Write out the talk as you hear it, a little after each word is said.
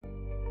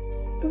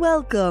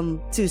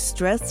Welcome to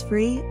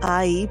Stress-Free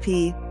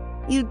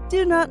IEP. You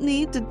do not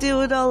need to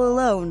do it all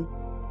alone.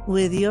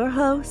 With your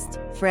host,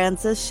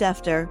 Frances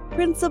Schefter,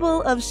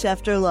 Principal of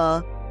Schefter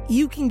Law.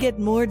 You can get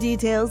more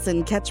details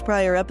and catch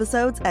prior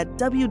episodes at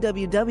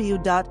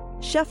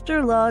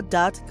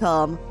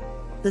www.schefterlaw.com.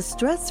 The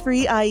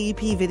Stress-Free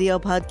IEP video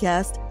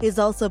podcast is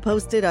also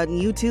posted on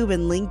YouTube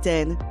and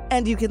LinkedIn,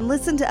 and you can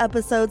listen to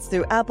episodes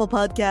through Apple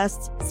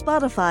Podcasts,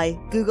 Spotify,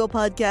 Google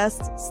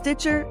Podcasts,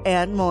 Stitcher,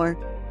 and more.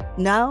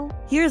 Now,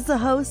 here's the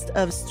host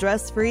of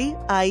Stress-Free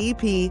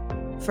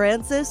IEP,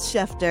 Frances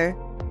Schefter.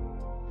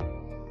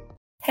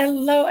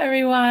 Hello,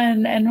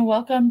 everyone, and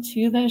welcome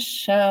to the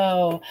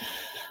show.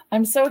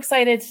 I'm so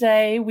excited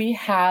today. We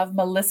have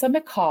Melissa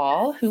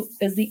McCall, who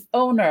is the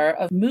owner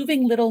of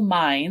Moving Little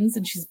Minds,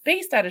 and she's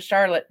based out of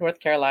Charlotte, North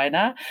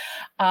Carolina,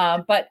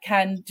 but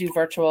can do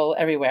virtual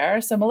everywhere.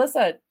 So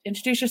Melissa,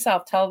 introduce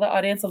yourself. Tell the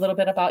audience a little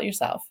bit about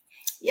yourself.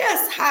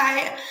 Yes.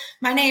 Hi,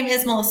 my name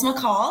is Melissa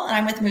McCall, and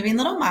I'm with Moving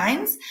Little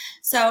Minds.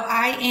 So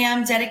I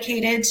am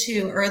dedicated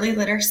to early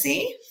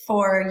literacy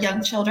for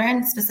young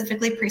children,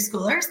 specifically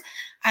preschoolers.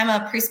 I'm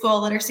a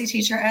preschool literacy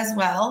teacher as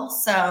well.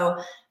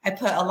 So I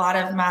put a lot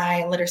of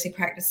my literacy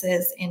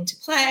practices into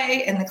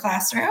play in the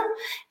classroom,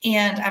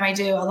 and I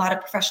do a lot of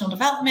professional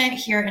development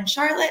here in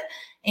Charlotte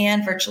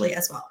and virtually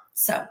as well.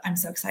 So I'm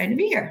so excited to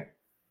be here.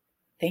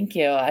 Thank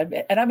you.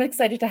 I'm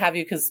excited to have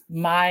you because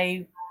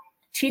my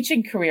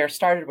teaching career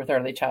started with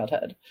early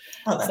childhood.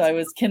 So I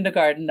was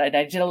kindergarten and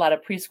I did a lot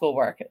of preschool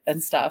work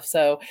and stuff.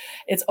 So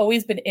it's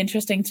always been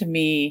interesting to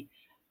me.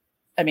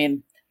 I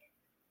mean,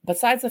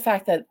 besides the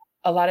fact that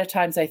a lot of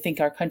times I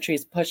think our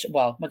countries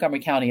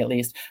Montgomery County at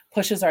least,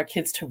 pushes our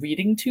kids to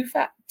reading too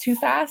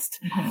fast.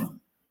 Mm-hmm.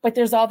 But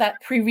there's all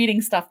that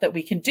pre-reading stuff that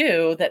we can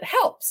do that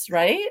helps,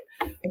 right?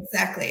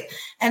 Exactly.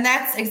 And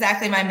that's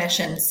exactly my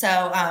mission.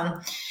 So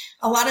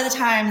a lot of the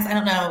times, I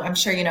don't know, I'm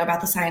sure you know about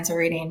the science of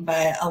reading,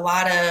 but a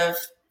lot of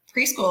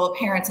preschool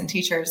parents and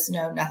teachers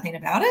know nothing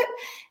about it.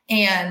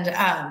 And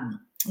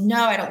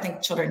no, I don't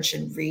think children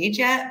should read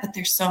yet, but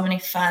there's so many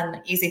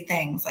fun, easy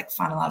things like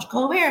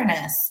phonological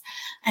awareness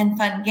and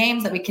fun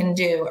games that we can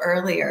do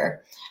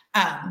earlier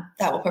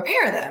that will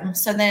prepare them.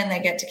 So then they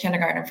get to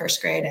kindergarten and first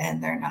grade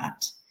and they're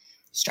not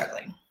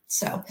struggling.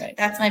 So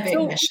that's my big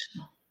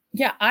mission.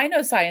 Yeah, I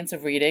know science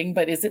of reading,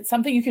 but is it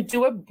something you could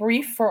do a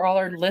brief for all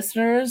our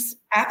listeners?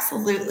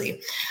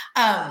 Absolutely.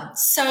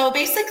 So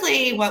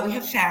basically what we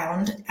have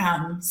found,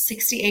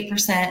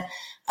 68%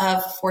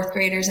 of fourth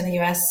graders in the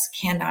U.S.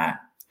 cannot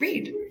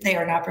read. They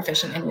are not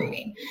proficient in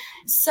reading.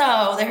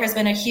 So there has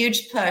been a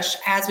huge push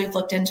as we've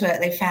looked into it.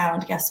 They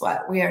found, guess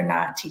what? We are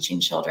not teaching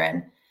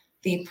children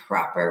the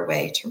proper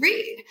way to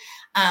read.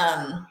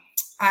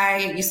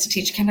 I used to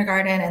teach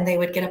kindergarten and they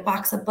would get a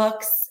box of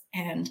books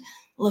and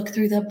look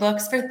through the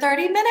books for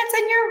 30 minutes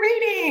and you're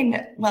reading.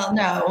 Well,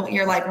 no,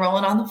 you're like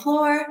rolling on the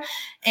floor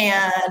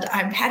and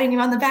I'm patting you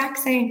on the back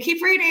saying,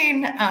 keep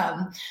reading.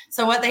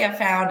 So what they have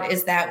found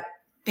is that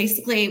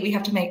basically, we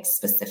have to make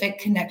specific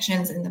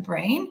connections in the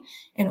brain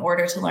in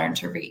order to learn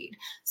to read.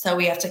 So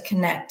we have to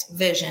connect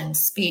vision,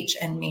 speech,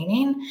 and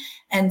meaning.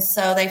 And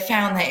so they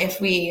found that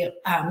if we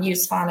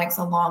use phonics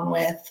along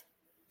with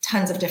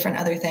tons of different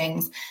other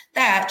things,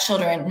 that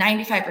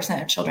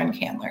 95% of children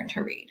can learn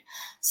to read.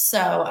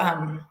 So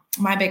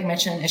my big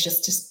mission is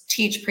just to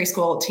teach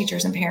preschool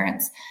teachers and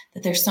parents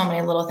that there's so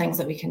many little things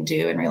that we can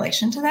do in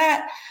relation to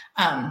that,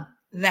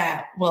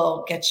 that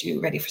will get you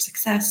ready for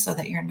success so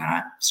that you're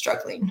not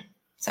struggling.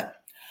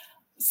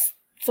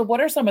 So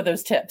what are some of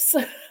those tips?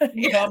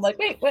 I'm like,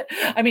 wait, what?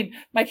 I mean,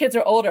 my kids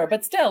are older,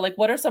 but still, like,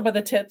 what are some of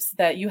the tips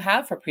that you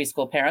have for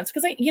preschool parents?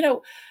 Because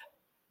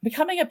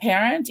becoming a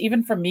parent,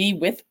 even for me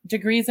with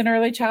degrees in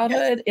early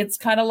childhood, it's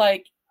kind of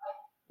like,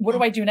 what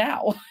do I do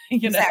now?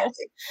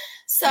 Exactly.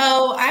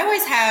 So I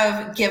always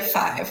have give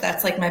 5.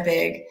 That's like my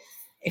big,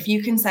 if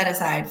you can set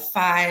aside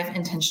 5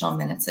 intentional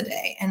minutes a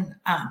day and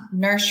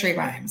nursery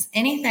rhymes,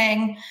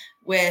 anything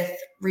with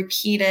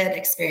repeated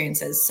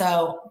experiences.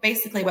 So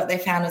basically what they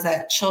found is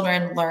that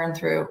children learn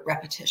through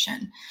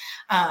repetition.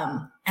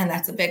 And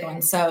that's a big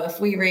one. So if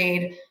we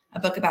read a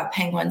book about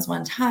penguins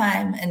one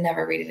time and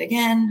never read it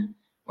again,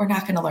 we're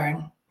not going to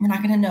learn. We're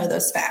not going to know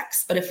those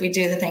facts. But if we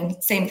do the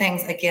same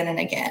things again and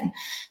again.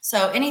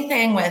 So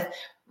anything with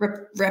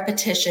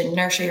repetition,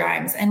 nursery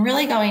rhymes, and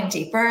really going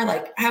deeper,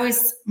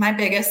 my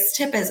biggest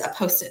tip is a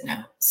Post-it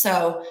note.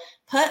 So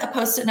put a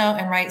Post-it note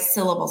and write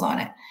syllables on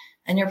it.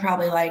 And you're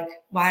probably like,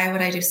 why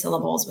would I do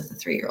syllables with a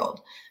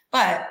 3-year-old?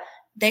 But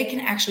they can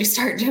actually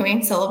start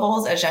doing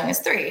syllables as young as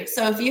 3.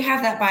 So if you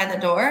have that by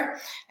the door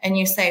and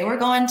you say, we're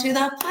going to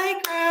the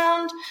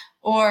playground,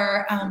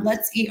 or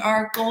let's eat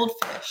our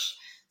goldfish.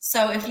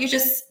 So if you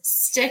just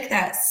stick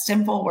that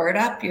simple word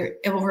up,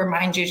 it will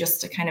remind you just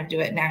to kind of do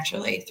it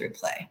naturally through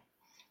play.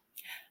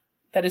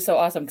 That is so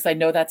awesome because I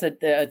know that's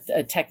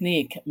a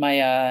technique.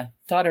 My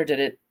daughter did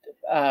it,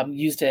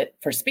 used it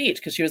for speech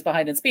because she was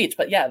behind in speech.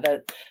 But yeah,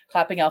 the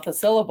clapping out the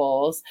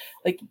syllables,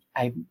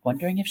 I'm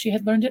wondering if she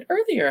had learned it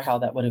earlier, how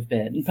that would have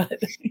been. But,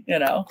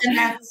 And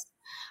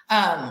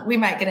We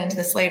might get into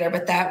this later,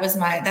 but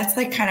that's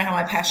like kind of how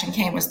my passion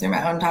came, was through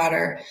my own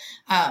daughter.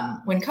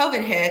 When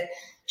COVID hit,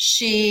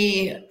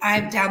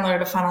 I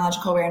downloaded a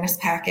phonological awareness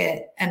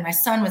packet, and my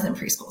son was in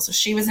preschool. So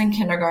she was in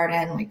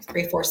kindergarten, like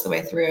 3/4 of the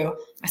way through.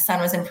 My son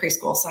was in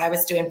preschool. So I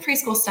was doing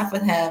preschool stuff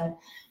with him.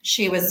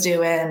 She was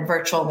doing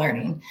virtual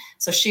learning.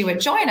 So she would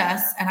join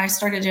us, and I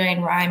started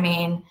doing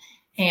rhyming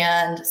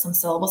and some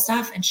syllable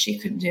stuff, and she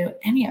couldn't do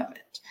any of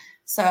it.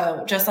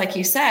 So just like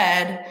you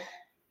said,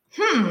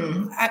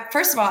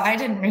 first of all,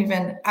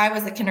 I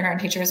was a kindergarten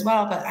teacher as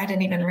well, but I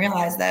didn't even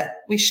realize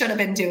that we should have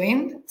been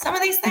doing some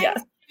of these things. Yeah.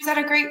 He was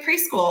at a great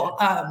preschool.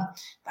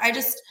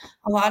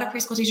 A lot of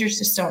preschool teachers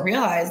just don't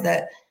realize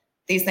that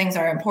these things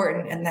are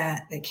important and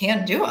that they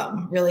can do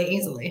them really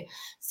easily.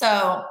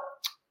 So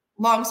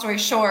long story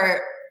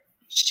short,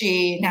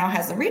 she now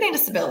has a reading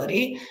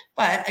disability.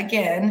 But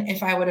again,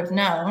 if I would have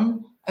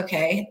known,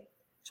 okay,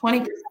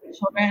 20% of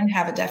children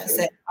have a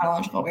deficit in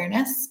phonological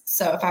awareness.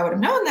 So if I would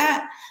have known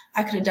that,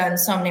 I could have done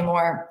so many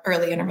more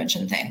early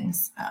intervention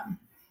things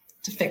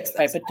to fix this.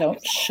 Right, but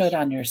don't shut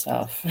on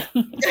yourself.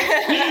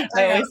 I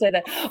always say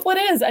that. What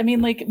is? I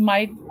mean, like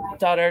my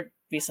daughter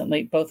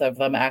recently, both of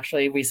them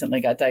actually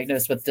recently got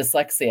diagnosed with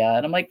dyslexia.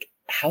 And I'm like,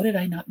 how did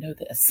I not know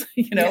this?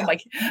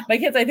 My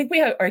kids, I think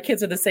our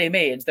kids are the same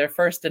age. They're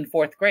 1st and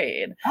 4th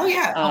grade. Oh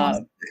yeah.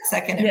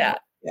 Second. Yeah.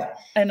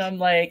 And I'm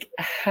like,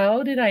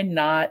 how did I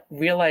not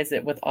realize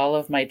it with all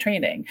of my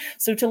training?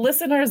 So to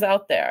listeners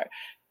out there,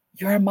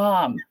 you're a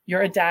mom,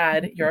 you're a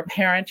dad, you're a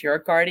parent, you're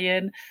a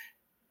guardian.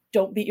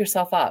 Don't beat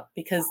yourself up,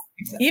 because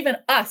even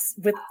us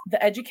with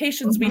the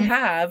educations we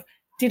have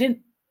didn't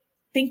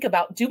think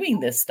about doing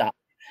this stuff.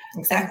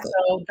 Exactly.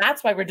 And so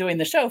that's why we're doing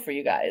the show for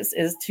you guys,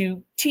 is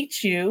to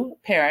teach you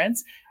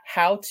parents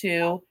how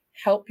to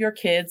help your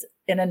kids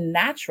in a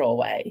natural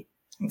way.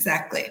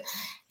 Exactly.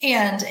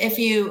 And if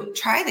you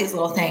try these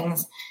little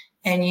things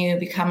and you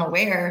become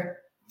aware,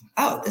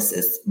 oh, this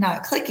is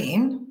not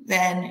clicking,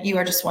 then you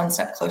are just one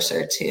step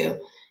closer to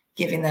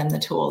giving them the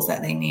tools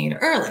that they need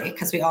early,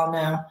 because we all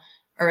know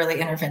early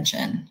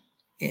intervention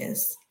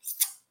is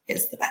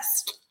the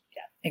best.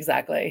 Yeah,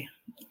 exactly.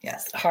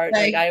 Yes. Hard.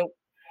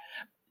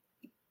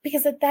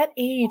 Because at that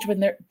age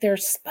when they're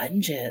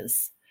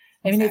sponges.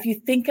 I mean, if you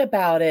think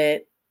about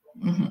it,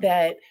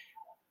 that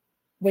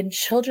when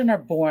children are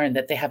born,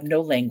 that they have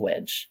no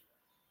language,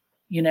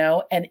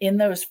 and in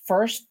those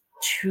first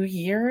 2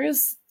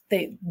 years,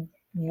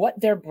 what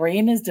their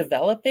brain is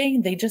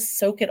developing, they just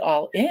soak it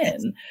all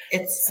in.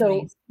 It's so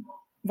amazing.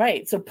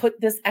 Right. So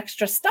put this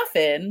extra stuff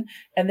in,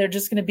 and they're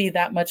just going to be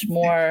that much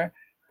more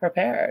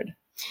prepared.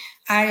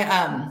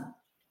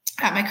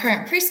 At my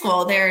current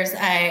preschool, there's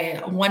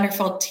a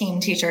wonderful team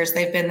teachers.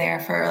 They've been there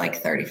for like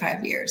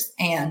 35 years,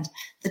 and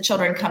the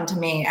children come to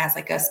me as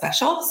like a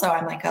special. So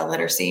I'm like a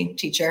literacy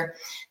teacher.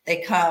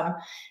 They come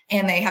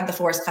and they have the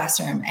forest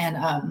classroom.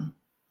 And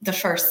the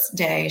first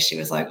day she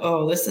was like,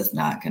 oh, this is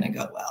not going to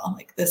go well.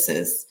 Like, this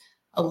is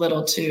a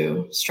little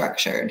too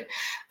structured.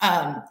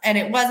 And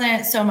it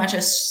wasn't so much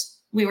as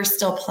we were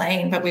still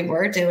playing, but we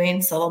were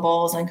doing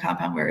syllables and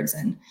compound words.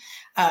 And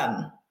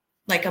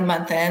like a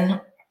month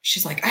in,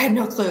 she's like, I had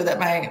no clue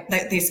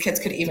that these kids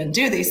could even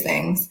do these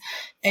things.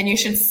 And you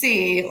should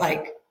see,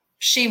 like,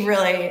 she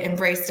really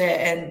embraced it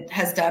and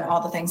has done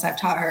all the things I've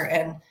taught her.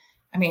 And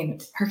I mean,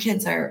 her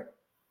kids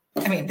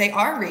they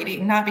are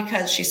reading, not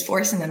because she's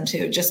forcing them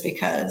to, just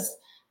because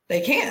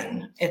they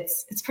can.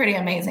 It's pretty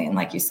amazing.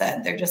 Like you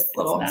said, they're just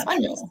little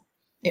sponges.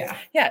 Yeah.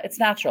 Yeah. It's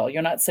natural.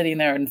 You're not sitting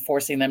there and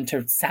forcing them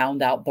to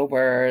sound out the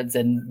words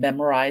and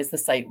memorize the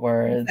sight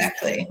words.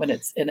 Exactly. When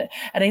it's in it.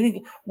 And I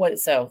think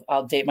so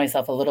I'll date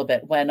myself a little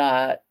bit. When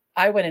I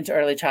went into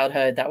early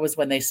childhood, that was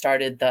when they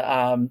started the,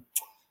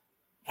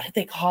 what did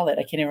they call it?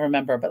 I can't even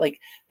remember, but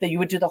like that you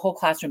would do the whole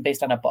classroom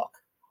based on a book.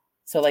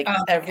 So like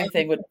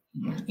everything would.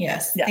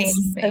 Yes.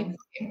 And,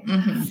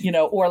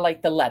 or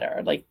like the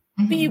letter, like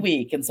B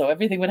week. And so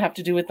everything would have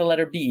to do with the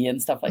letter B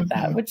and stuff like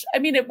that, which, I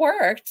mean, it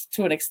worked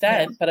to an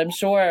extent, but I'm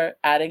sure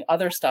adding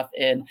other stuff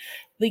in,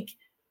 like,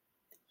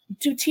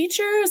 do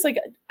teachers, like,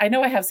 I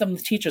know I have some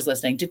teachers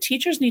listening, do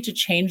teachers need to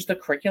change the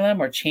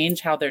curriculum or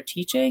change how they're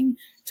teaching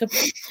to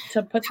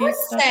put these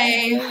stuff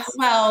in?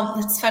 Well,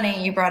 it's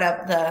funny you brought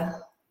up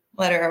the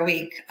letter a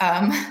week,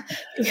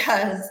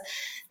 because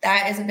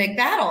that is a big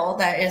battle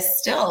that is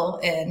still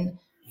in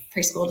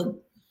preschool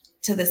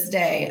to this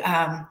day.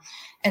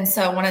 And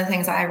so one of the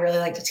things I really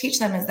like to teach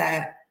them is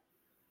that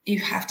you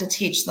have to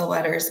teach the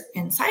letters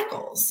in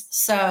cycles.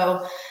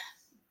 So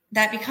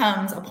that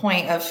becomes a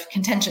point of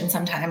contention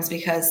sometimes,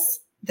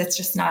 because that's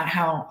just not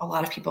how a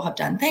lot of people have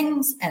done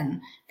things. And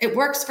it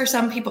works for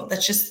some people.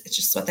 It's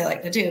just what they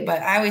like to do.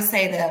 But I always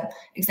say the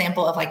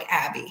example of like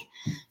Abby.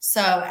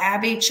 So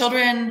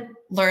children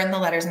learn the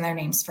letters in their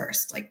names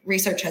first. Like,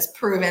 research has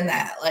proven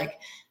that,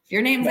 like, if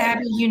your name's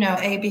Abby,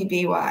 A, B,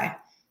 B, Y.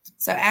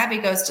 So Abby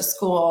goes to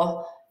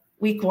school.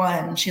 Week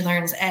 1, she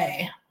learns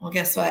A. Well,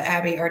 guess what?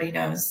 Abby already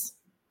knows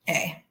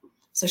A.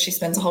 So she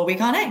spends a whole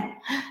week on A.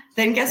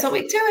 Then guess what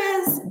week 2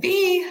 is?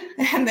 B.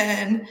 And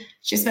then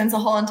she spends a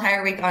whole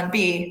entire week on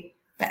B,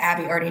 but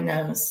Abby already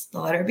knows the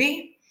letter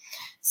B.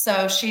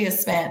 So she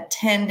has spent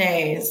 10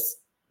 days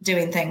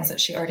doing things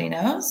that she already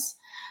knows.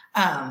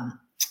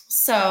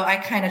 So I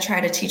kind of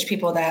try to teach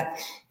people that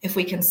if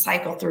we can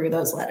cycle through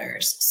those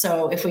letters.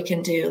 So if we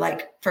can do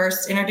like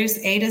first introduce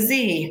A to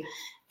Z,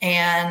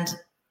 and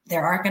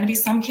there are going to be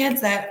some kids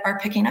that are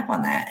picking up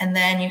on that. And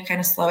then you kind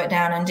of slow it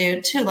down and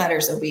do 2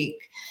 letters a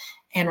week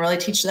and really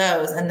teach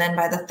those. And then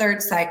by the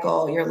 3rd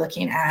cycle, you're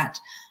looking at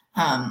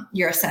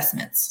your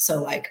assessments.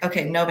 So like,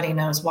 okay, nobody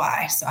knows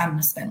why. So I'm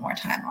going to spend more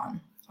time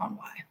on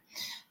why.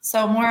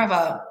 So more of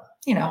a,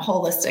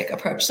 holistic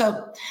approach.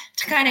 So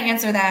to kind of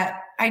answer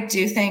that, I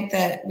do think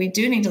that we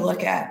do need to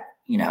look at,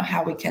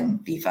 how we can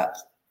beef up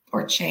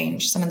or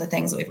change some of the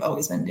things that we've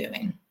always been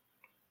doing.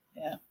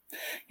 Yeah.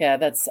 Yeah.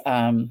 That's,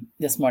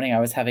 this morning I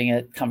was having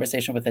a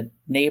conversation with a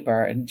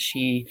neighbor, and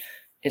she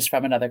is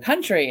from another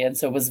country. And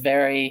so it was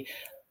very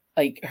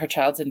like, her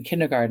child's in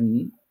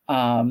kindergarten.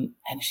 And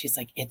she's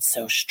like, it's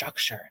so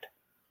structured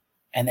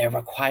and they're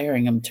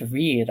requiring them to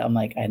read. I'm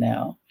like, I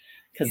know.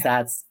 Cause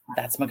that's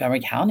Montgomery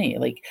County.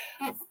 Like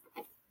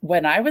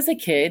when I was a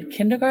kid,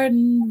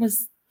 kindergarten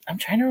was, I'm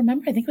trying to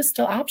remember, I think it was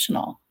still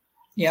optional.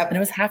 Yep. And it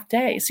was half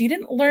day. So you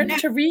didn't learn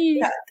to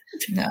read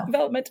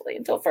developmentally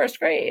until 1st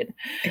grade.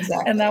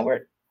 Exactly. And now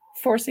we're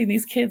forcing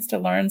these kids to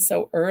learn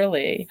so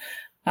early.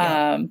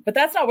 But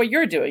that's not what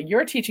you're doing.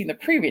 You're teaching the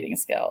pre-reading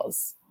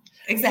skills.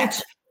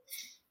 Exactly.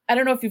 I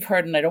don't know if you've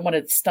heard, and I don't want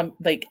to stump,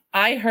 like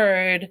I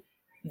heard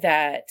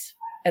that,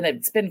 and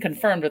it's been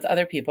confirmed with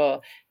other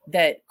people,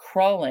 that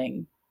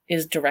crawling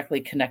is directly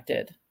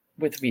connected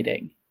with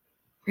reading.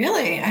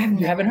 Really?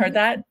 You haven't heard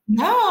that?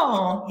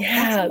 No.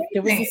 Yeah,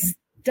 there was a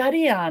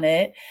study on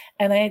it,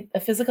 and a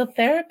physical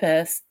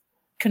therapist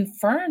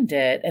confirmed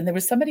it. And there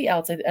was somebody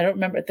else, I don't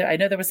remember. I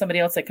know there was somebody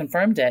else that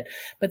confirmed it,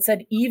 but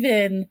said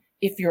even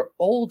if you're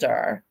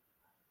older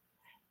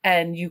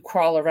and you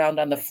crawl around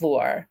on the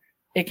floor,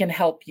 it can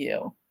help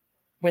you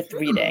with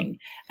reading.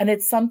 And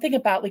it's something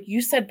about, like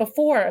you said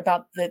before,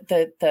 about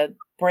the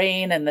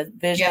brain and the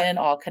vision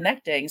all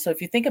connecting. So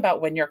if you think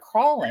about when you're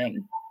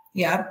crawling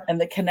and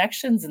the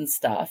connections and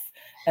stuff,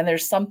 and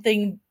there's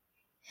something,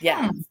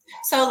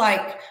 So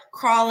like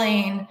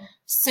crawling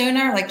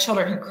sooner, like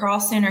children who crawl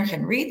sooner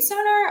can read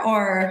sooner,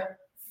 or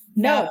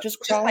no, just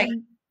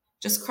crawling.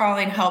 Just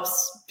crawling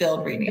helps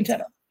build reading.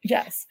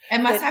 Yes.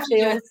 It must have to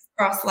do with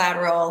cross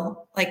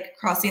lateral, like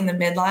crossing the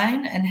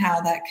midline, and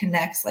how that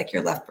connects like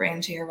your left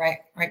brain to your right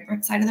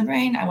side of the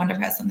brain. I wonder if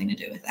it has something to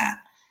do with that.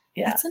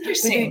 Yeah. That's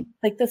interesting.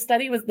 Like the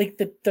study was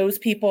like those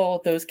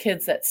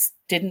kids that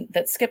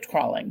skipped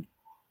crawling,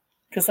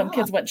 because some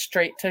kids went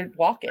straight to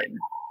walking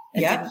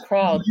and didn't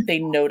crawl. They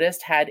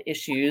noticed had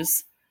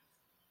issues.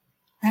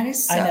 That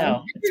is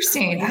so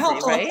interesting. I'll have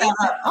to look that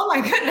up. Oh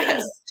my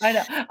goodness. I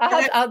know.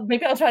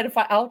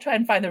 I'll try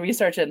and find the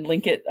research and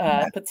link it,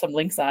 put some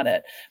links on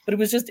it. But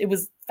it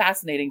was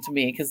fascinating to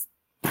me, because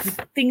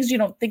things you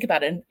don't think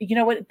about it. And you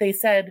know what they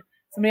said?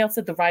 Somebody else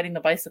said the riding the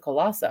bicycle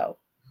also.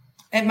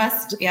 It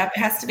must, it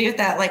has to be with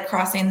that, like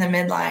crossing the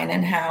midline,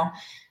 and how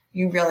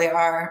you really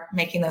are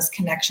making those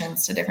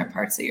connections to different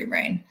parts of your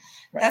brain.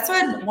 Right.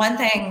 That's one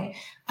thing,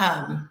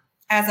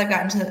 as I've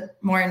gotten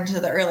more into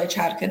the early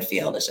childhood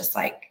field, is just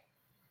like,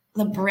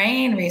 the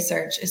brain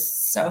research is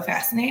so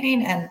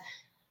fascinating. And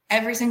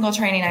every single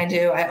training I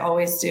do, I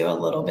always do a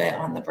little bit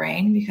on the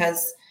brain,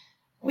 because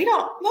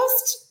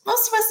most of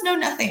us know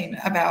nothing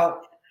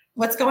about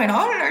what's going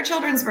on in our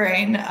children's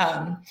brain.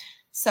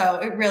 So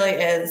it really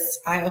is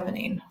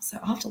eye-opening. So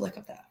I'll have to look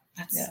up that.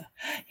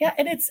 Yeah.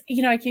 And it's,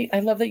 I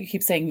love that you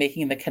keep saying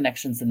making the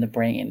connections in the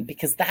brain,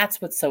 because that's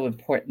what's so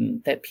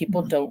important, that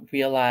people don't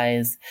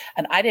realize.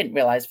 And I didn't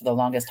realize for the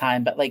longest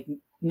time, but like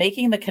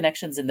making the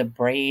connections in the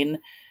brain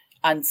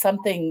on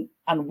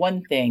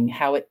one thing,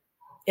 how it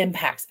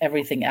impacts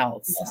everything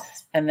else.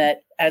 Yes. And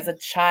that as a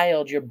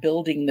child, you're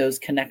building those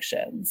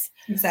connections.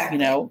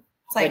 Exactly.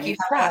 It's like you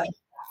have a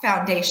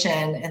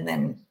foundation, and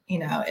then,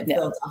 it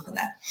builds off of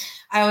that.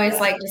 I always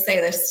like to say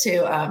this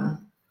too,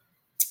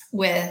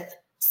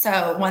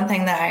 so one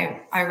thing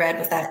that I read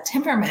was that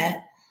temperament.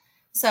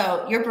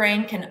 So your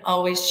brain can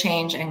always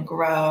change and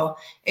grow.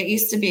 It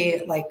used to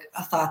be like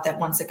a thought that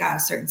once it got a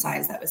certain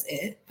size, that was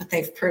it. But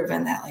they've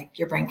proven that like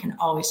your brain can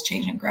always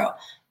change and grow.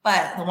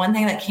 But the one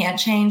thing that can't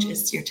change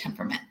is your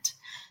temperament.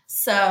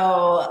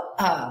 So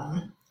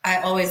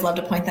I always love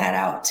to point that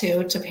out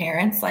to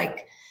parents.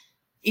 Like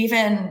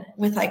even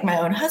with like my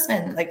own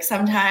husband, like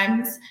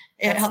sometimes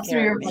it helps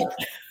me like,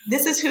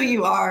 this is who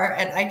you are,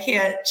 and I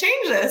can't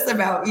change this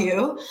about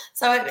you.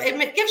 So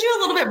it gives you a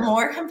little bit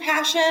more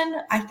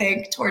compassion, I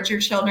think, towards your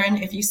children,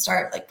 if you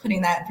start like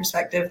putting that in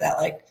perspective, that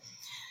like,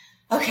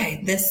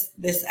 okay, this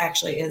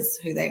actually is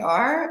who they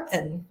are,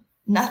 and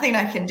nothing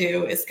I can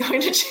do is going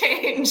to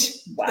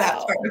change that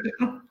part of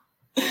them.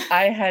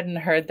 I hadn't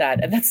heard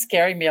that, and that's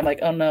scaring me. I'm like,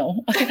 oh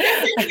no.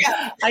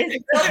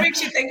 It really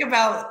makes you think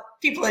about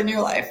people in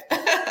your life.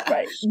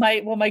 Right.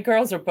 My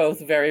girls are both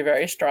very,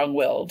 very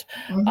strong-willed.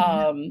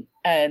 Mm-hmm.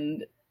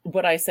 And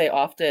what I say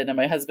often, and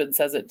my husband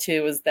says it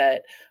too, is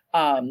that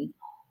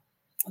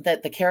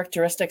that the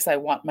characteristics I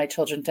want my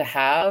children to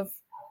have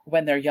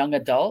when they're young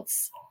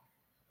adults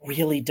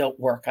really don't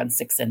work on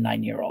 6 and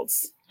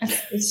 9-year-olds.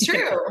 It's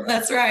true.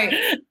 That's right.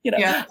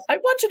 Yeah. I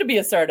want you to be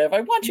assertive. I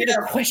want you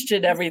to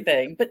question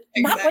everything, but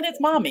not when it's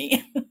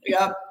mommy.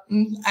 Yep.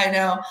 I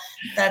know.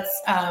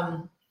 That's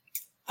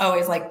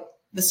always like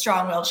the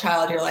strong-willed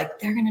child. You're like,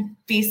 they're going to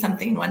be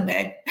something one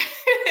day.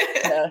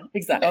 Yeah,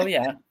 exactly.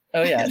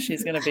 Oh yeah.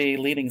 She's going to be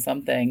leading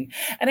something.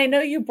 And I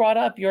know you brought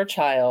up your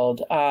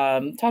child.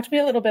 Talk to me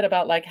a little bit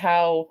about like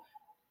how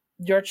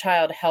your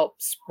child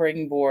helped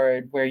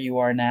springboard where you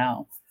are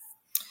now.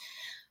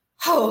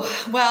 Oh,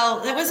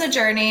 well, it was a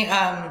journey.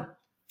 I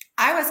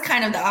was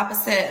kind of the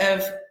opposite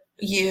of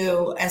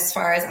you as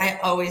far as I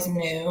always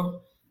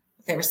knew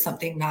there was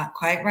something not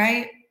quite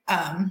right.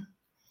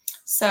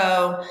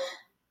 So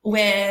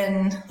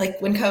when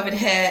COVID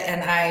hit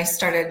and I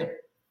started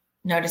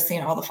noticing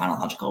all the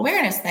phonological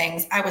awareness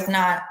things, I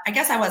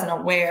wasn't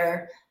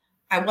aware.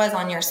 I was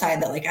on your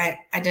side that like,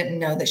 I didn't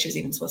know that she was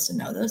even supposed to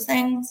know those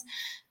things.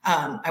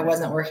 I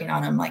wasn't working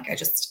on them. Like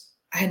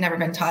I had never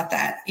been taught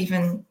that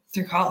even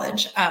through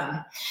college.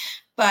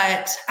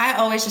 But I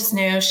always just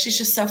knew she's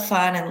just so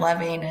fun and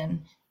loving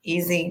and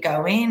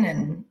easygoing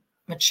and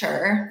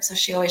mature. So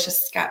she always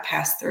just got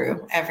passed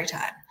through every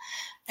time.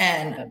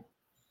 And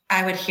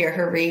I would hear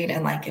her read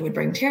and like, it would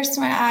bring tears to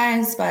my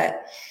eyes,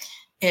 but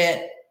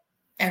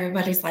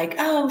everybody's like,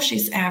 oh,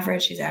 she's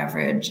average.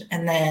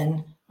 And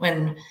then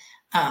when,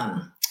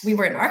 we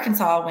were in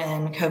Arkansas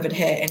when COVID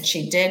hit and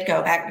she did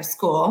go back to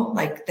school,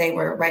 like they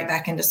were right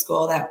back into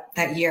school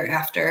that year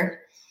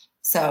after.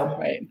 So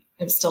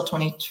it was still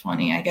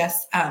 2020, I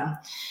guess.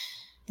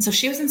 So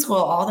she was in school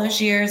all those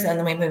years. And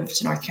then we moved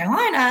to North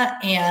Carolina.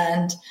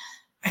 And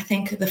I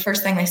think the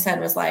first thing they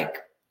said was like,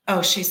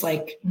 oh, she's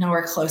like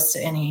nowhere close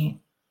to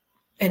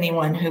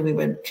anyone who we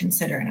would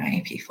consider an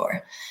IEP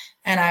for.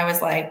 And I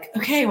was like,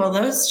 okay, well,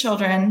 those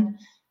children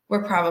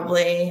were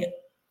probably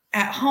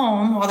at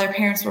home while their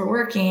parents were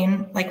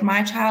working. Like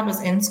my child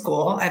was in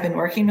school. I've been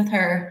working with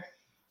her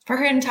for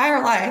her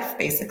entire life,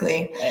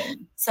 basically. Right.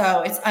 So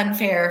it's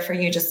unfair for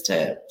you just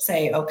to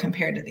say, oh,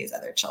 compared to these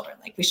other children,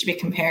 like we should be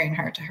comparing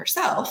her to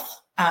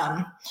herself.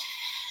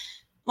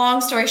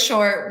 Long story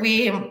short,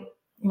 we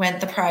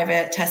went the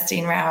private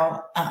testing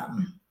route.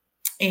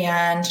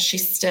 And she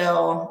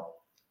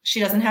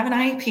doesn't have an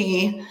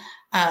IEP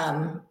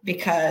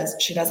because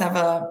she does have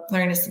a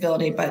learning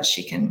disability, but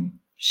she can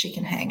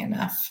hang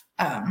enough.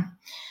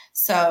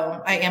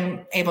 So I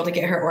am able to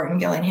get her Orton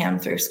Gillingham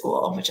through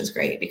school, which is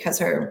great because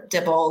her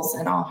dibbles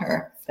and all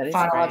her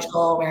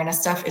phonological awareness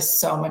stuff is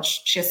so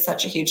much, she has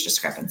such a huge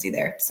discrepancy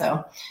there.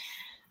 So,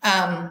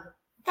 but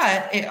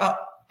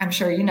I'm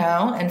sure you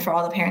know, and for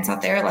all the parents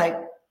out there, like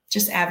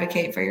just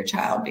advocate for your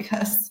child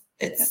because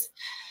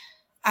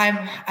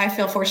I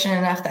feel fortunate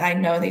enough that I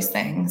know these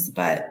things,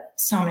 but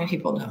so many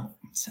people don't.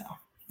 So,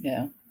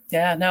 yeah.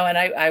 No. And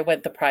I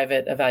went the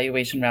private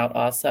evaluation route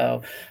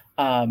also.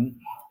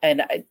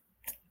 And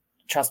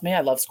trust me, I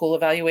love school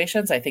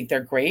evaluations. I think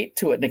they're great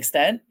to an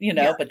extent,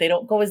 but they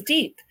don't go as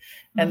deep.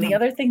 And the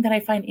other thing that I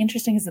find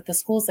interesting is that the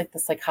schools, like the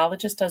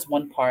psychologist does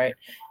one part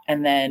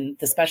and then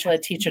the special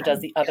ed teacher does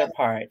the other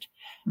part.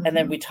 And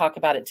then we talk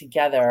about it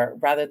together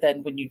rather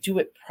than when you do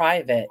it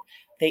private,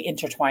 they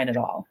intertwine it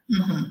all.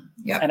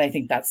 And I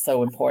think that's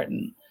so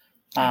important.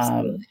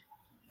 And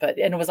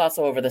it was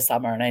also over the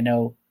summer and I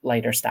know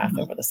lighter staff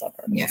over the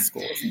summer in the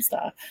schools and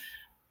stuff.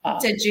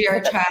 Did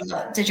your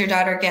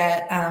daughter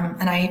get an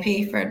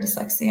IEP for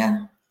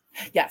dyslexia?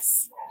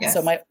 Yes.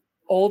 So my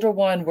older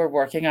one, we're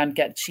working on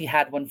she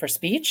had one for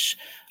speech.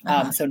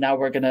 So now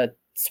we're going to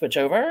switch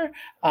over.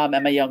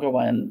 And my younger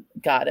one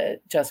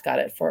just got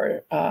it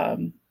for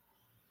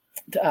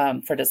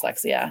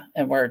dyslexia.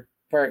 And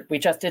we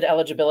just did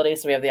eligibility.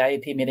 So we have the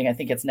IEP meeting. I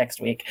think it's next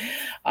week.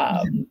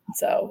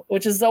 So,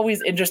 which is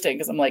always interesting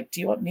because I'm like, do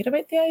you want me to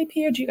write the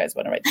IEP or do you guys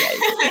want to write the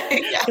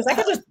IEP? Because I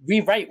can just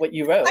rewrite what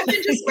you wrote. I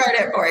can just write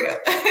it for you.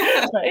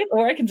 Right.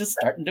 Or I can just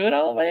start and do it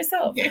all by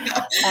myself.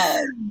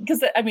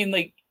 Because I mean,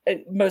 like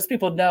most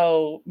people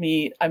know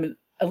me, I'm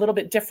a little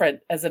bit different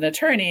as an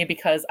attorney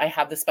because I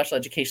have the special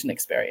education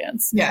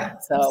experience. Yeah.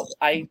 So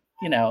I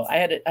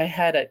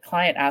had a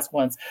client ask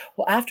once,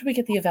 well, after we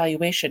get the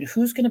evaluation,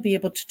 who's going to be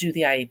able to do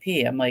the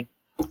IEP? I'm like,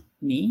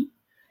 me?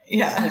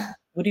 Yeah. Like,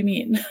 what do you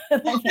mean?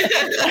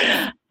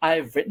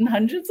 I've written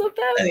hundreds of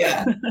them.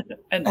 Yeah.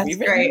 And we've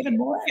written even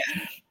more.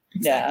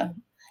 Yeah.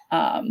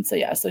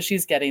 Exactly. So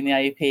she's getting the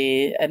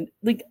IEP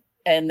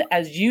and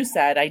as you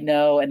said, I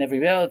know, and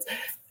everybody else,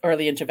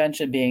 early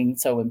intervention being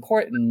so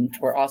important,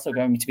 we're also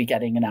going to be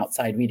getting an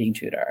outside reading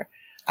tutor.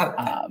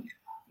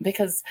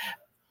 Because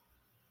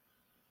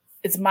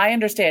it's my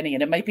understanding,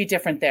 and it might be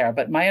different there,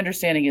 but my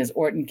understanding is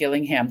Orton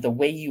Gillingham, the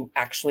way you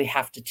actually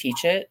have to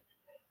teach it,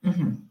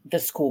 the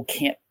school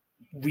can't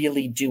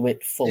really do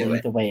it fully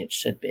the way it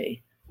should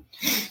be.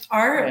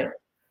 In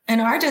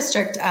our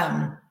district,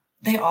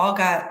 they all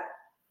got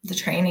the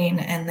training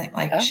and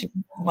she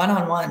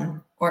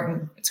one-on-one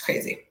Orton. It's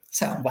crazy.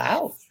 So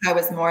wow, I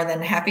was more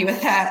than happy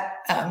with that.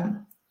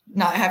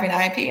 Not having an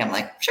IEP, I'm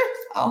like, sure,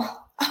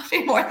 I'll I'll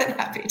be more than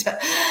happy to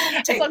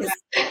take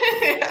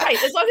that. Right.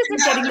 As long as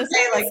they're getting the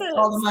services. Like,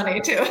 all the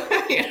money too.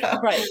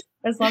 Right.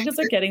 As long as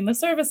they're getting the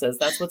services,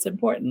 that's what's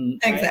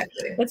important. Right?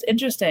 Exactly. That's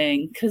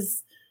interesting,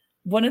 because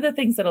one of the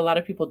things that a lot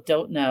of people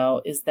don't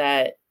know is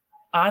that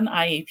on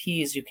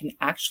IEPs, you can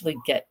actually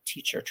get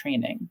teacher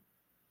training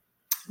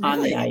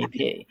on the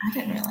IEP. I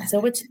didn't realize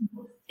so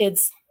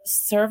it's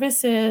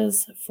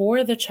services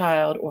for the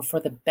child or for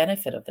the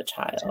benefit of the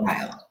child.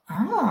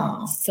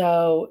 Oh.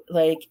 So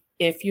like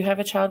if you have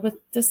a child with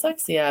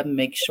dyslexia,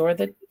 make sure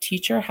the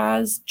teacher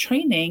has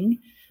training.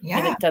 Yeah.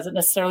 And it doesn't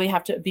necessarily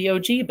have to be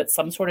OG, but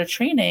some sort of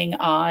training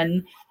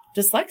on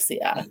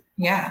dyslexia.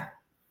 Yeah.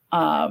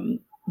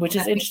 Which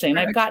is interesting.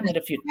 I've gotten it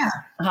a few.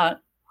 Yeah.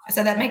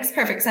 So that makes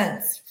perfect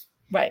sense.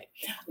 Right.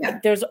 Yeah.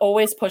 There's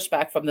always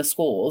pushback from the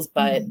schools,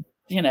 but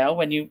you know,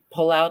 when you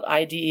pull out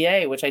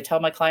IDEA, which I tell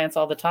my clients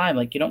all the time,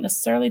 like you don't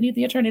necessarily need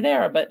the attorney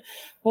there, but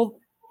well,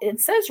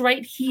 it says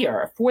right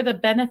here for the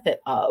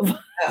benefit of,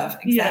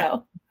 exactly. You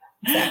know,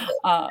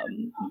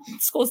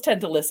 schools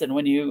tend to listen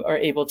when you are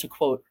able to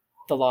quote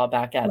the law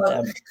back at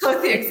them.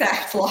 Quote the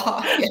exact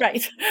law. Yeah.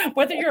 Right.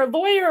 Whether you're a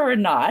lawyer or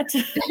not,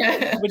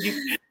 when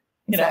you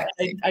know,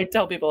 I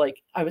tell people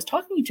like, I was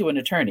talking to an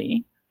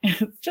attorney,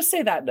 just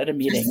say that at a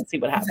meeting and see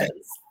what happens.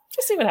 Exactly.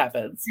 Just see what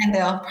happens. And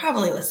they'll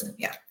probably listen.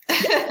 Yeah.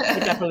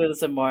 They definitely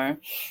listen more.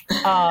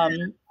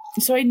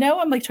 So I know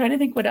I'm like trying to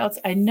think what else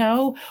I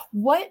know.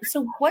 What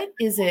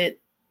is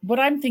it, what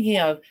I'm thinking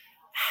of,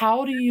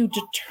 how do you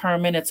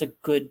determine it's a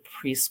good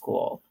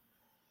preschool?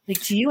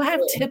 Like, do you have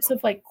tips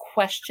of like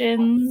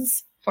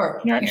questions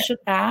parents should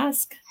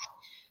ask?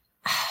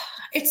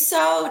 It's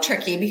so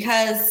tricky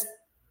because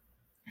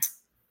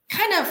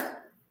kind of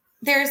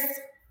there's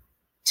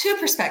two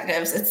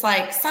perspectives. It's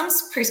like some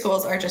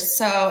preschools are just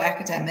so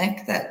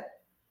academic that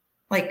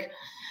like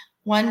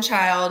one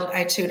child,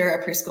 I tutor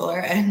a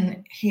preschooler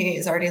and he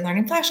is already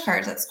learning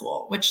flashcards at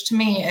school, which to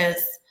me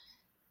is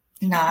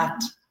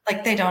not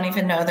like, they don't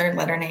even know their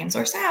letter names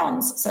or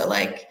sounds. So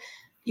like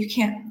you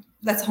can't,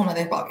 that's a whole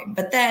nother ballgame.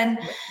 But then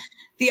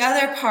the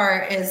other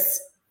part is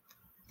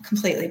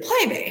completely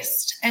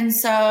play-based. And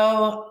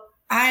so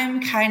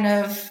I'm kind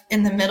of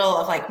in the middle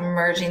of like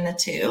merging the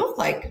two,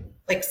 like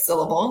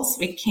syllables.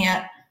 We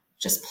can't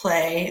just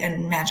play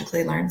and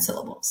magically learn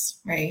syllables,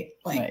 right?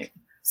 Like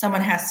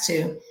someone has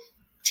to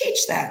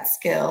teach that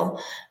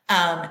skill.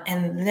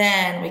 And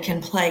then we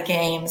can play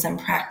games and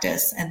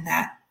practice and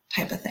that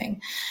type of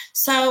thing.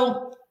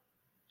 So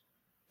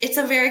it's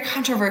a very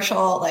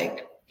controversial,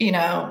 like, you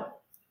know,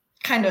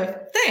 kind of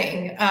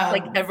thing.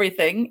 Like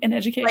everything in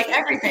education. Like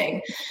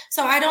everything.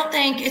 So I don't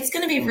think it's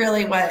going to be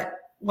really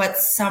what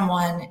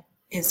someone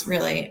is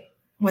really,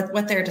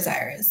 what their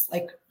desire is.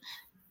 Like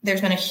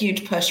there's been a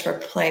huge push for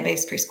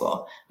play-based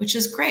preschool, which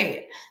is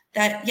great.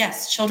 That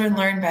yes, children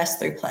learn best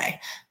through play,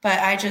 but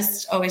I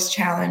just always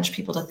challenge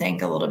people to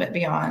think a little bit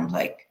beyond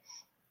like,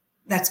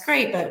 that's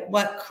great, but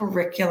what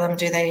curriculum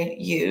do they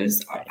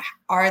use?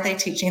 Are they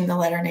teaching the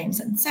letter names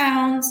and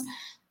sounds?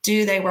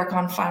 Do they work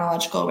on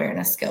phonological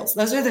awareness skills?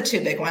 Those are the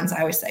two big ones I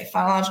always say,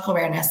 phonological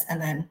awareness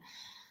and then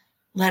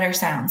letter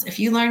sounds. If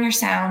you learn your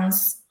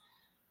sounds,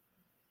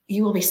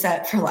 you will be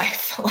set for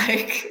life.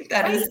 Like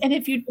that is. And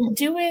if you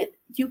do it,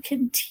 you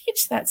can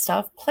teach that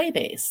stuff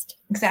play-based.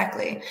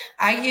 Exactly.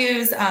 I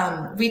use,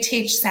 we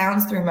teach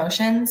sounds through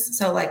motions.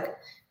 So like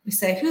we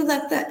say, who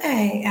let the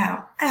A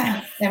out?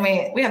 Ah. And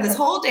we have this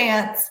whole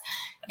dance.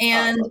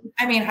 And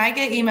I mean, I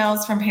get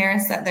emails from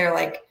parents that they're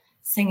like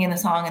singing the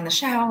song in the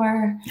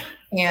shower.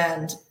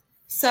 And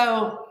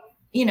so,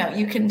 you know,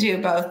 you can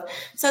do both.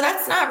 So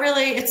that's not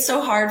really, it's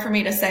so hard for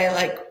me to say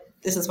like,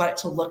 this is what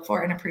to look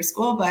for in a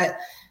preschool. But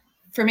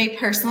for me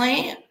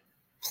personally,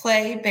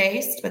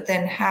 play-based, but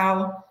then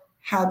how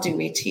do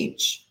we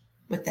teach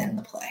within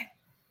the play?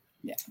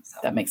 Yeah, so,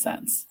 that makes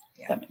sense.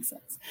 Yeah. That makes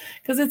sense.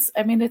 Because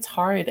it's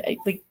hard.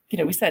 Like, you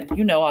know, we said,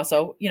 you know,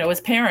 also, you know, as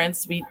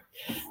parents,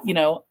 you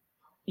know,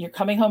 you're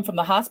coming home from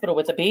the hospital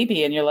with a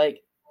baby and you're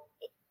like,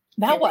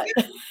 now what?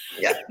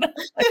 Yeah.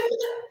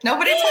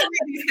 Nobody told me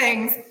these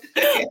things.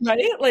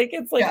 Right? Like,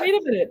 it's like, wait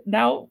a minute.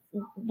 Now,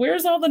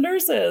 where's all the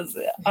nurses?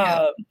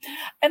 Yeah.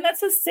 And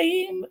that's the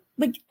same,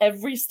 like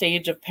every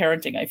stage of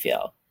parenting, I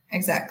feel.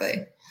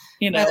 Exactly.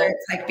 You know, whether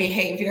it's like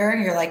behavior,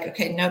 you're like,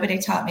 okay, nobody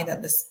taught me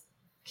that this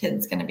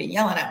kid's going to be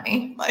yelling at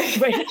me.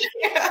 Like, right.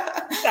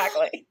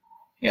 Exactly.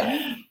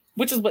 Yeah.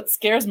 Which is what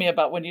scares me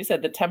about when you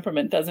said the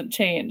temperament doesn't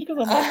change.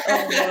 Because I'm like,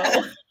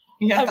 oh,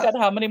 no. I've got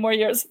how many more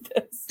years of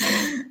this?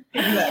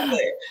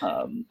 Exactly.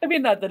 I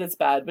mean, not that it's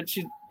bad, but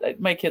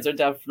my kids are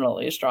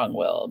definitely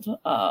strong-willed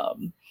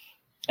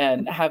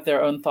and have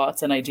their own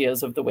thoughts and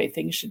ideas of the way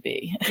things should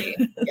be.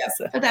 Yeah,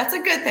 so. But that's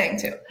a good thing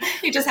too.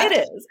 You just have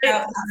to figure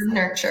out how to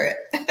nurture it.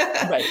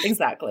 Right,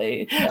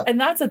 exactly. Yeah. And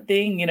that's a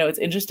thing, you know, it's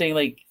interesting,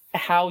 like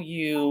how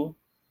you,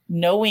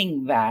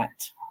 knowing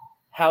that,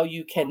 how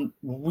you can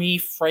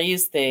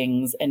rephrase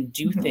things and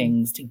do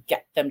things to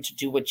get them to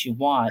do what you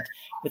want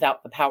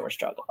without the power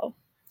struggle.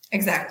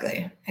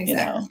 Exactly. You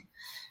know?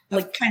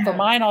 Like for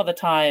mine all the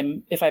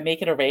time, if I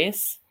make it a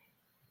race,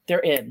 they're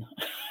in.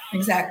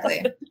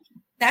 Exactly.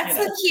 That's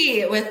the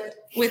key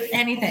with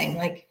anything.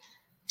 Like,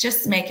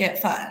 just make it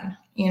fun,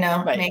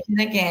 make it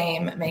a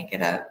game,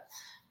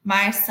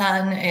 my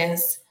son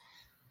is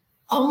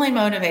only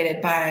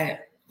motivated by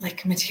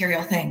like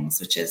material things,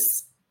 which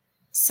is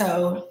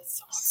so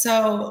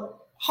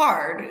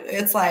hard.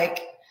 It's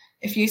like,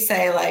 if you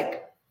say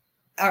like,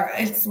 or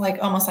it's like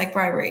almost like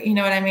bribery, you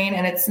know what I mean?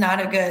 And it's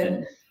not a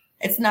good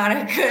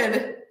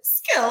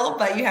skill,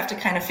 but you have to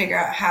kind of figure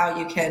out how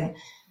you can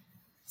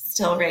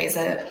still raise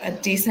a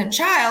decent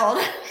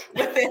child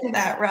within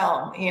that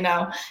realm.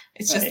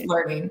 It's just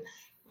learning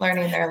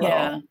their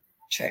little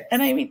tricks.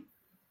 And I mean,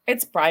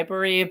 it's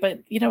bribery, but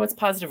it's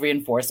positive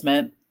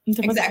reinforcement.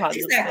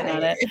 Exactly.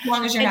 As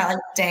long as you're not like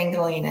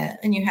dangling it,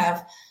 and you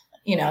have,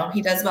 he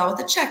does well with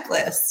the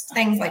checklist,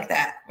 things like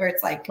that, where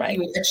it's like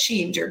you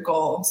achieved your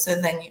goal. So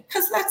then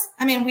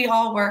we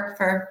all work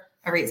for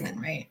a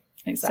reason, right?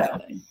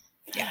 Exactly.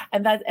 So, yeah.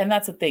 And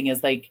that's the thing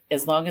is like,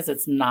 as long as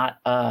it's not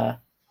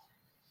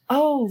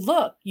oh,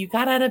 look, you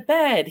got out of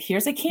bed,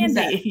 here's a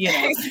candy,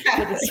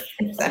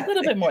 It's a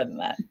little bit more than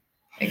that.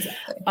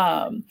 Exactly.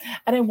 And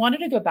I wanted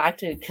to go back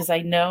to, because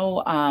I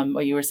know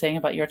what you were saying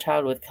about your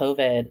child with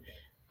COVID.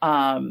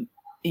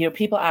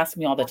 People ask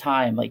me all the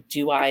time, like,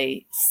 do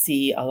I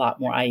see a lot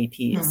more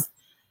IEPs?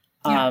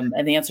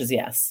 And the answer is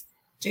yes.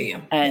 Do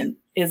you? And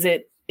is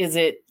it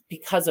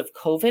because of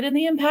COVID and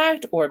the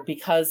impact, or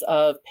because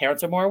of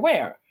parents are more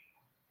aware?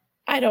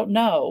 I don't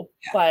know,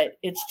 but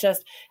it's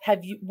just,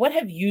 what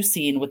have you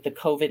seen with the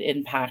COVID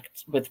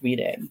impact with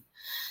reading?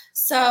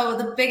 So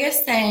the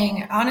biggest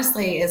thing,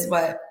 honestly, is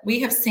what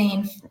we have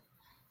seen,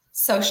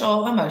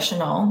 social,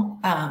 emotional,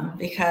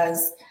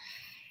 because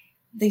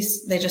they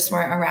just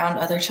weren't around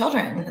other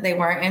children. They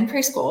weren't in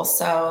preschool.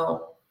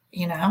 So,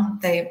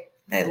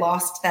 they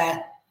lost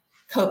a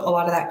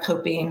lot of that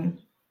coping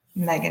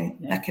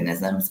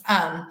mechanisms.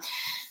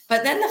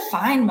 But then the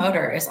fine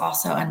motor is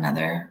also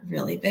another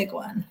really big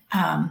one.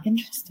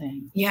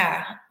 Interesting.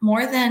 Yeah,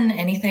 more than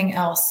anything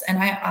else. And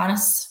I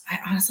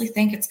honestly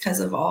think it's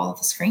because of all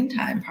the screen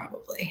time,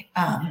 probably.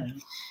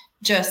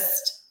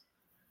 Just,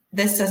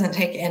 this doesn't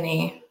take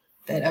any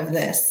bit of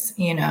this,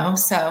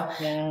 So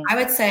I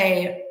would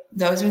say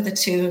those are the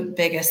two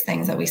biggest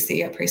things that we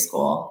see at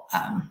preschool,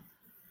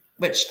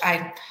 which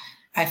I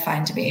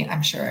find to be,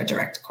 I'm sure, a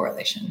direct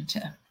correlation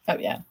to. Oh,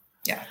 yeah.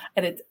 Yeah.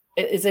 And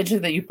it's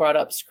interesting that you brought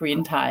up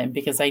screen time,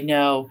 because I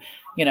know,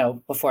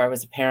 before I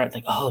was a parent,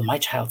 like, oh, my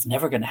child's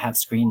never going to have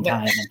screen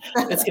time.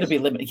 And it's going to be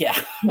limited. Yeah,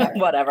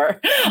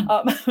 whatever.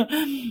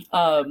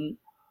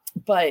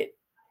 But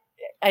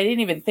I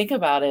didn't even think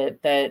about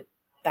it,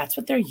 that's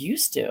what they're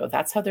used to.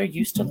 That's how they're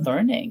used to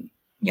learning.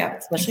 Yeah.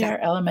 Especially our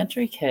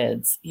elementary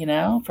kids,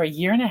 for a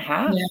year and a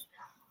half. Yeah.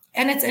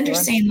 And it's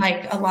interesting,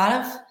 like a lot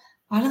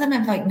of them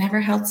have like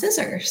never held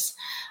scissors.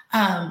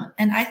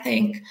 And I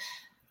think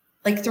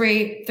like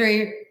three,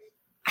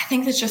 I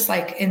think it's just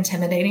like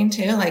intimidating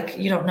too. Like,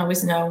 you don't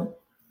always know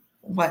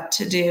what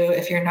to do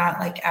if you're not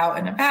like out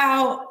and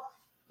about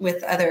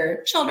with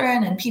other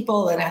children and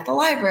people, and at the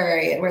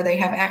library where they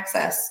have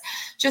access,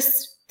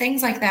 just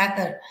things like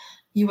that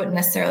you wouldn't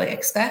necessarily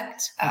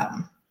expect.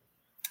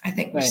 I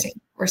think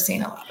we're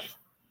seeing a lot of.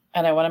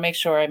 And I want to make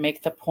sure I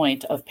make the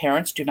point of,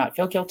 parents, do not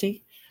feel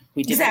guilty.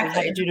 We did what we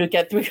had to do to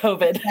get through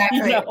COVID.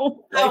 Exactly.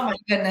 Oh my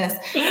goodness.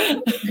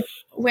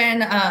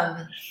 When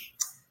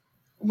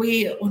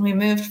we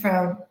moved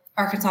from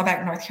Arkansas back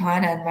to North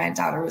Carolina, and my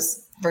daughter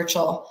was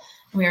virtual,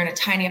 we were in a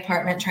tiny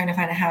apartment trying to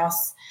find a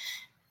house.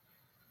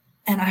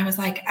 And I was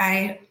like,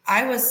 I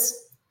was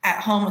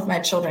at home with my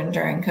children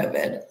during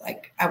COVID.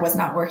 Like, I was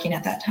not working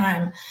at that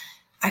time.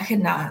 I could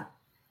not.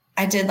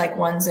 I did like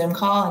one Zoom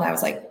call, and I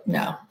was like,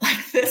 no,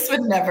 like this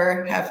would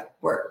never have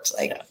worked.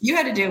 Like, you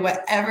had to do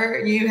whatever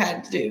you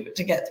had to do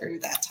to get through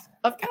that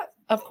time.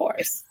 Of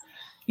course.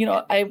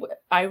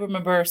 I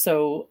remember,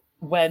 so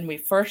when we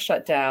first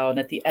shut down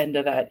at the end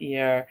of that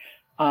year,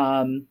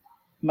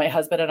 my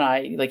husband and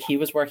I, like, he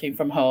was working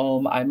from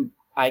home.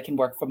 I can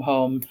work from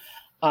home.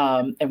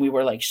 And we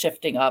were like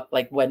shifting up,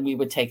 like when we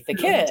would take the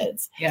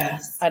kids.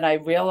 Yes. And I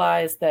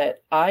realized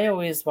that I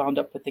always wound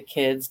up with the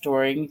kids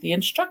during the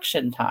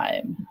instruction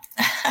time.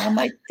 And I'm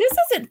like, this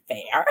isn't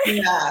fair.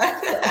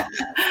 Yeah.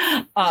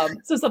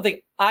 So something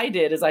I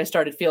did is I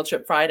started Field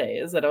Trip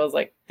Fridays, and I was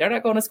like, they're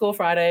not going to school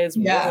Fridays.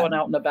 We're going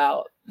out and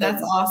about.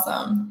 That's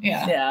awesome.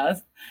 Yeah. Yeah.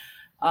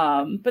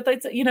 But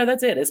that's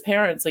it. As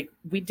parents, like,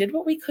 we did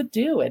what we could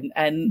do. And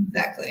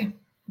exactly.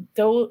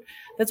 Though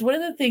that's one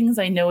of the things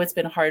I know it's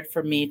been hard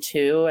for me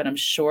too, and I'm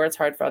sure it's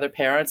hard for other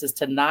parents, is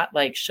to not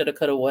like shoulda,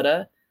 coulda,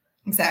 woulda.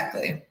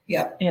 Exactly.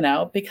 Yep.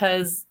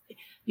 Because,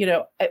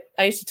 I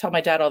used to tell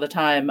my dad all the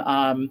time,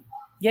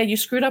 you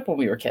screwed up when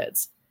we were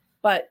kids,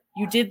 but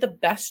you did the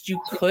best you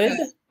could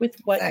with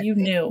what you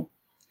knew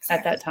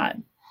at that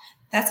time.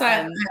 That's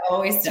why I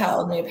always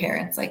tell new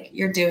parents, like,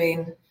 you're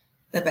doing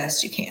the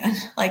best you can.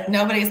 Like,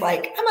 nobody's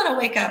like, I'm going to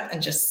wake up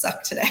and just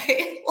suck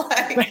today.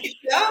 Like,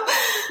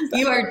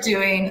 you are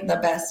doing the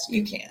best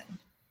you can.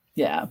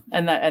 Yeah.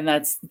 And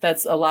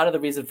that's a lot of the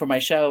reason for my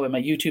show and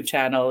my YouTube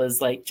channel is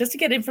like, just to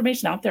get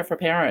information out there for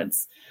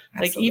parents.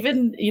 Absolutely. Like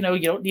even, you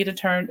don't need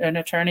an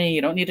attorney,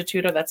 you don't need a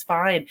tutor. That's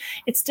fine.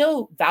 It's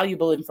still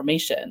valuable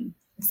information.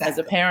 Exactly. As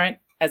a parent,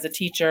 as a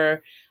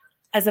teacher,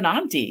 as an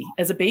auntie,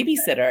 as a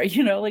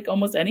babysitter, like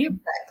almost anybody.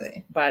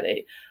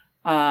 Exactly.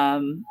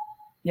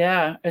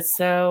 Yeah. It's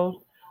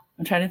so,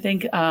 I'm trying to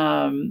think.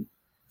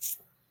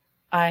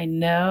 I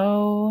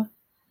know,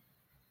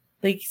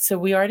 like, so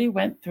we already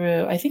went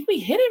through, I think we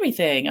hit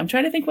everything. I'm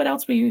trying to think what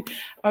else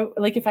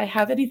like, if I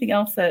have anything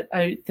else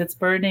that's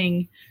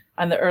burning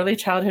on the early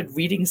childhood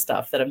reading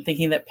stuff that I'm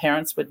thinking that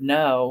parents would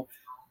know.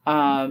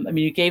 I mean,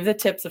 you gave the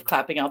tips of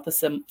clapping out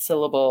the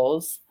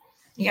syllables.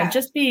 Yeah. And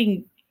just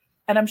being,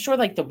 and I'm sure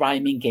like the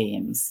rhyming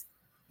games.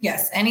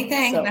 Yes.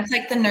 Anything that's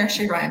like the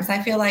nursery rhymes.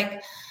 I feel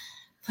like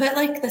put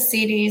like the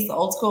CDs, the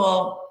old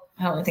school,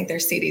 I don't think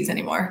there's CDs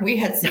anymore. We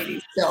had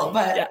CDs still,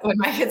 but when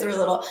my kids were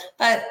little,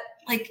 but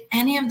like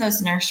any of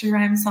those nursery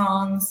rhyme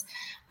songs.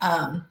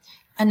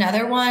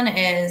 Another one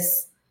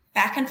is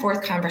back and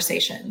forth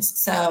conversations.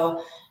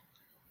 So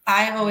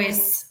I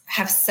always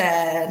have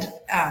said,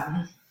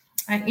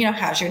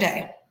 how's your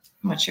day?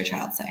 What's your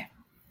child say?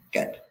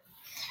 Good.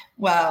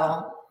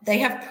 Well, they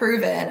have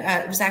proven,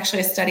 it was actually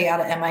a study out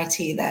at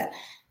MIT that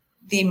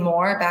the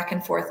more back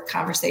and forth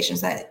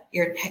conversations that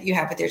you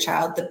have with your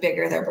child, the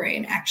bigger their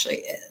brain actually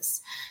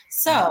is.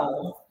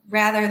 So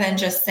rather than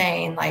just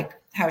saying like,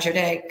 how's your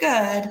day?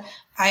 Good.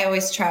 I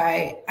always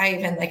try, I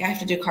have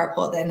to do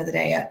carpool at the end of the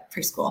day at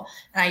preschool.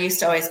 And I used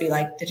to always be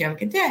like, did you have a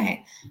good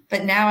day?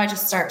 But now I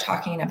just start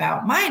talking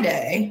about my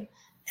day.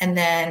 And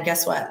then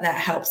guess what? That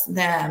helps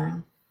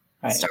them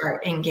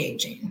start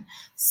engaging.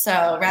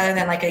 So rather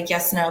than like a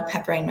yes, no,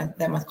 peppering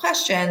them with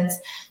questions,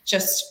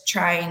 just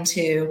trying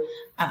to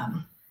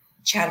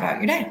chat about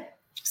your day.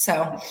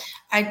 So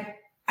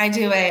I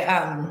do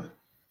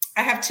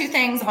I have two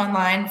things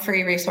online,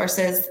 free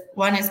resources.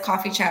 One is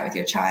Coffee Chat with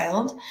Your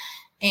Child.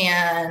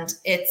 And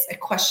it's a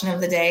question of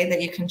the day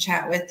that you can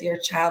chat with your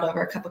child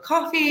over a cup of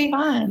coffee.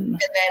 Fun. And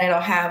then it'll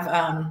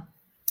have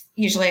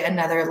usually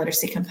another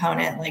literacy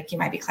component, like you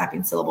might be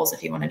clapping syllables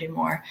if you want to do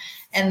more.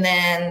 And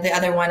then the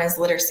other one is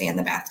literacy in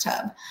the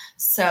bathtub.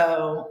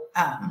 So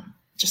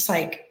just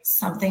like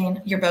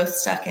something, you're both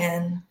stuck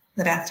in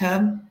the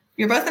bathtub.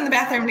 You're both in the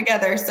bathroom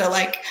together. So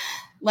like,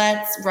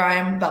 let's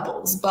rhyme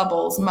bubbles,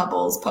 bubbles,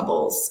 mubbles,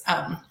 pubbles.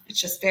 It's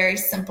just very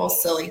simple,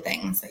 silly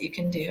things that you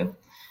can do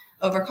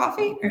over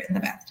coffee or in the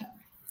bathtub.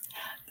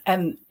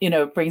 And,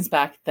 it brings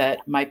back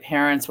that my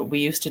parents, what we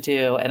used to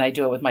do, and I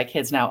do it with my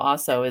kids now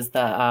also, is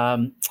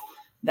the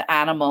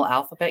animal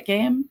alphabet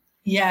game.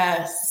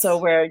 Yes. So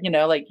where,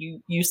 like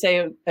you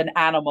say an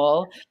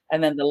animal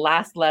and then the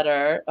last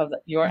letter of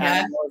your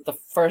animal is the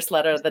first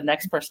letter the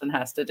next person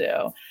has to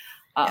do.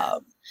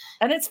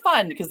 And it's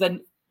fun because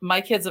then my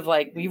kids have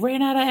we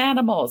ran out of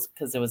animals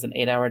because it was an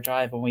 8-hour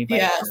drive when we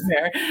biked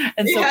there.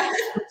 And so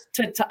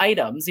to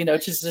items,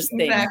 just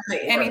things. Exactly.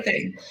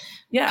 Anything.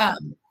 Yeah.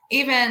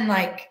 Even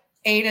like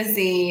A to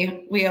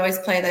Z, we always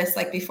play this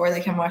before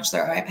they can watch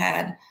their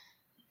iPad.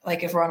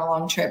 Like if we're on a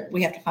long trip,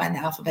 we have to find the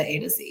alphabet A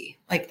to Z.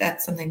 Like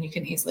that's something you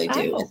can easily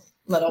do with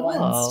little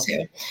ones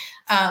too.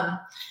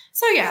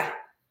 So yeah,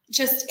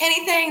 just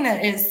anything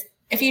that is,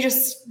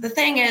 the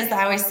thing is,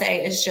 I always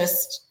say is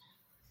just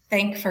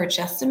think for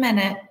just a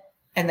minute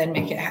and then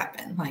make it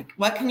happen. Like,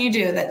 what can you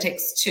do that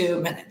takes 2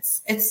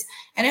 minutes? It's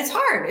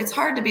hard. It's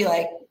hard to be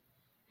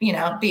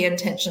be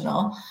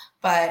intentional,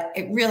 but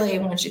it really,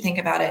 once you think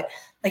about it,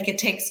 it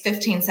takes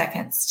 15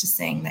 seconds to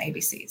sing the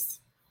ABCs.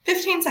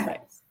 15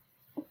 seconds.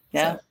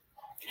 Yeah. So.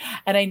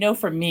 And I know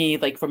for me,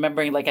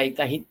 remembering,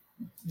 I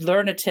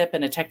learn a tip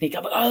and a technique.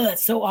 I'm like, oh,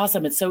 that's so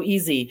awesome. It's so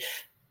easy.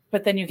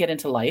 But then you get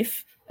into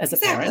life as a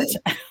parent,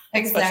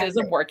 especially as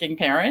a working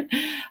parent.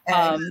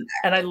 And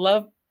I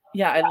love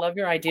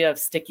your idea of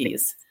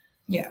stickies.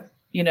 Yeah.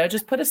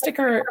 Just put a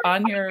sticker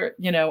on your,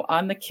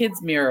 on the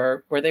kids'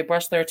 mirror where they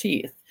brush their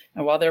teeth.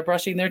 And while they're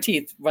brushing their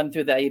teeth, run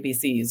through the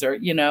ABCs or,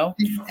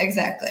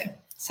 Exactly.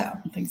 So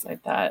things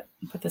like that.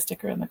 Put the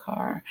sticker in the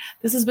car.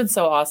 This has been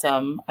so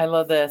awesome. I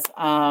love this.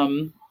 I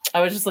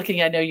was just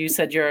looking, I know you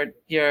said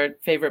your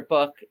favorite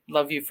book,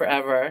 Love You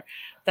Forever.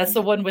 That's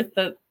the one with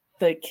the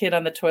kid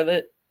on the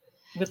toilet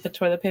with the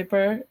toilet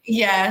paper.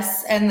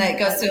 Yes. And that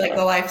goes through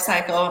the life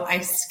cycle.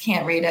 I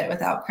can't read it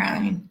without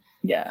crying.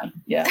 Yeah.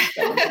 That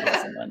was an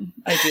awesome one.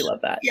 I do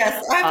love that.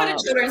 Yes. I put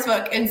a children's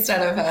book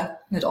instead of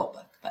an adult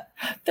book. But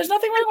there's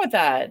nothing wrong with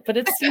that. But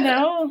it's,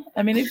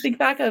 I mean, if you think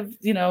back of,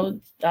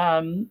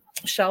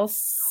 Shel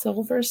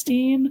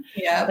Silverstein,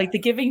 The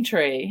Giving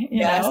Tree.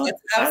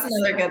 That's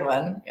another good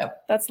one.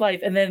 Yep. That's life.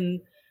 And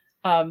then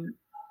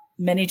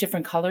Many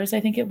Different Colors,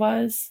 I think it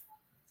was.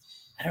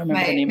 I don't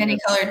remember the name. Many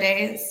Colored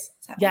Days.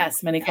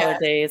 Yes, Many Colored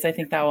Days. I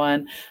think that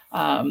one.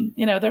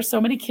 There's so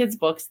many kids'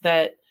 books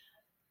that,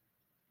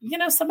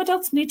 some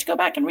adults need to go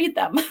back and read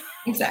them.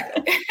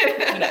 Exactly.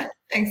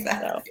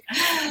 Exactly.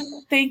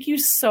 So, thank you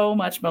so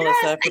much,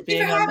 Melissa, for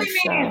being on the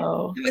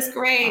show. It was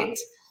great.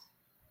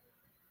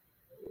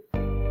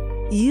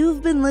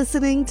 You've been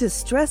listening to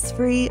Stress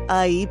Free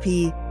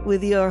IEP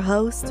with your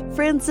host,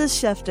 Frances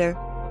Schefter.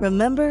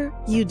 Remember,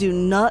 you do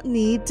not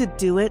need to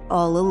do it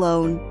all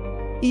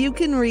alone. You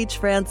can reach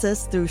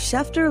Frances through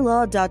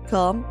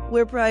schefterlaw.com,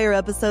 where prior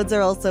episodes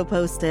are also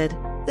posted.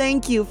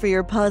 Thank you for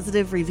your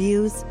positive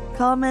reviews,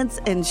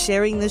 comments, and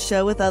sharing the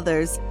show with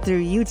others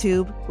through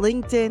YouTube,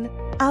 LinkedIn,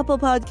 Apple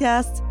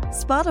Podcasts,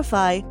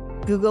 Spotify,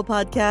 Google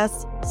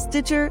Podcasts,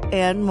 Stitcher,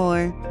 and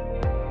more.